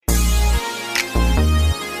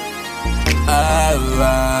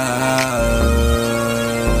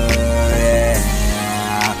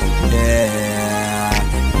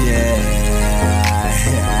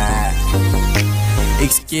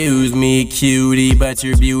Excuse me, cutie, but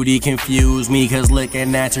your beauty confused me. Cause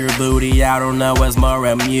looking at your booty, I don't know what's more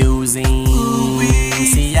amusing.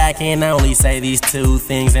 See, I can only say these two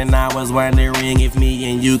things, and I was wondering if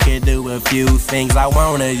me and you could do a few things. I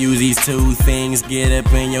wanna use these two things. Get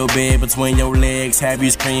up in your bed between your legs, have you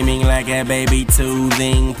screaming like a baby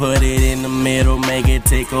toothing. Put it in the middle, make it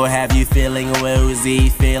tickle, have you feeling woozy.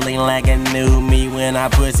 Feeling like a new me when I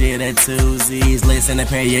push it at twosies. Listen and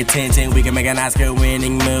pay attention, we can make an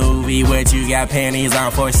Oscar-winning movie. What you got panties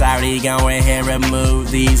on for, sorry, go ahead, remove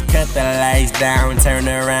these. Cut the lights down, turn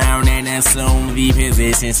around and assume the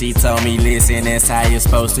position. She told me, listen, that's how you're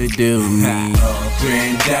supposed to do me. Up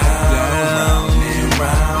and down and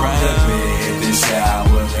round the bed, the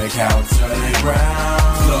shower, the couch, or the ground.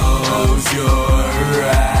 Close your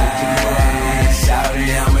eyes, shawty,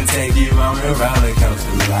 I'ma take you on a roller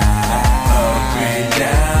coaster ride. Up and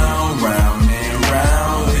down, round and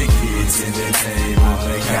round, the kitchen, the table,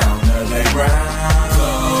 the counter, the ground.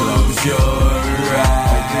 Close your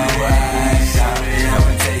eyes, shawty,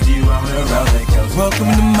 I'ma take you on a roller coaster.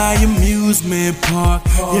 Welcome to my amusement park.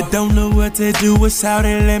 You don't know what to do with shout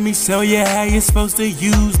it, let me show you how you're supposed to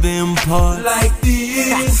use them parts. Like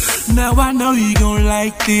this. Now I know you gon'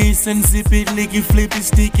 like this. Unzip it, lick it, flip it,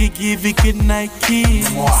 stick it, give it good night kiss.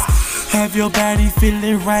 Have your body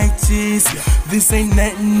feeling righteous. This ain't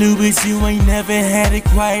nothing new, but you ain't never had it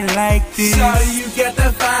quite like this. Shawty, you got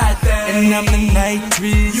the fire thing, and I'm the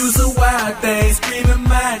nitrous. You's a wild thing, screaming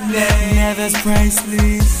my name. Yeah, that's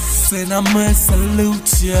priceless, and I must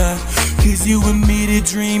salute ya. Cause you and me the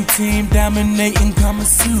dream team, dominating Kama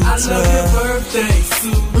Sutra. I love your birthday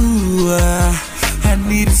suit. Ooh, I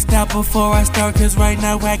need to stop before I start, cause right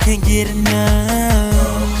now I can't get enough.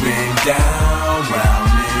 Up and down,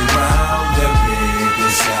 round and round the bed, the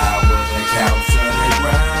shower, the couch, or the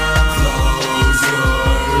ground. Close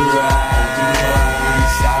your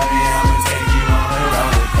eyes, shawty, I'ma take you on a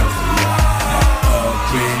roller coaster ride.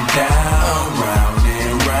 Up and down, round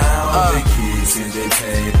and round, the kitchen, the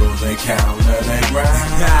table, the counter, the ground.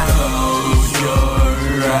 Close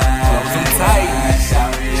your eyes,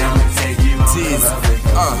 shawty, I'ma take you on a roller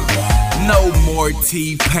coaster ride. No more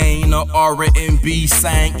T-Pain or R&B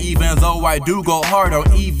sang, even though I do go hard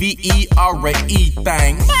on E-V-E-R-E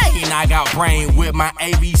thing. Man, I got brain with my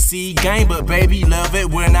ABC game, but baby love it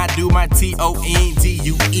when I do my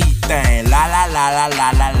T-O-N-D-U-E thing. La la la la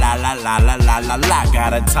la la la la la la la la la.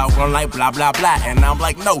 Gotta talk on like blah blah blah, and I'm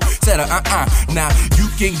like no, said Now you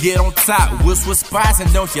can get on top with spots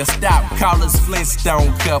and don't you stop. Call us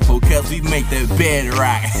Flintstone couple, cause we make the bed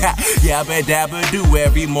rock. Yabba dabba do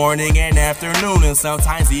every morning and afternoon, and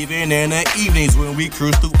sometimes even in the evenings when we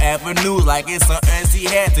cruise through avenues like it's something she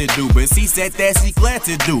had to do, but she said that she glad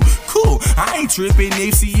to do. Cool, I ain't tripping,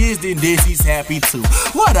 if she is then she's happy too.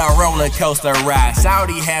 What a roller coaster ride,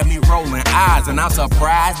 shawty had me rolling eyes, and I'm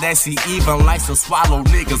surprised that she even likes to swallow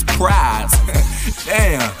niggas' prize.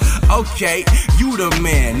 Damn, okay, you the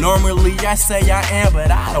man. Normally I say I am,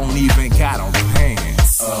 but I don't even got on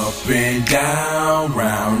pants. Up and down,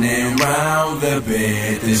 round and round the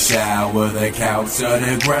bed, the shower, the couch, or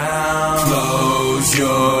the ground. Close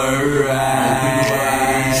your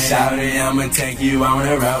eyes, shawty, I'ma take you on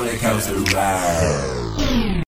a roller coaster ride.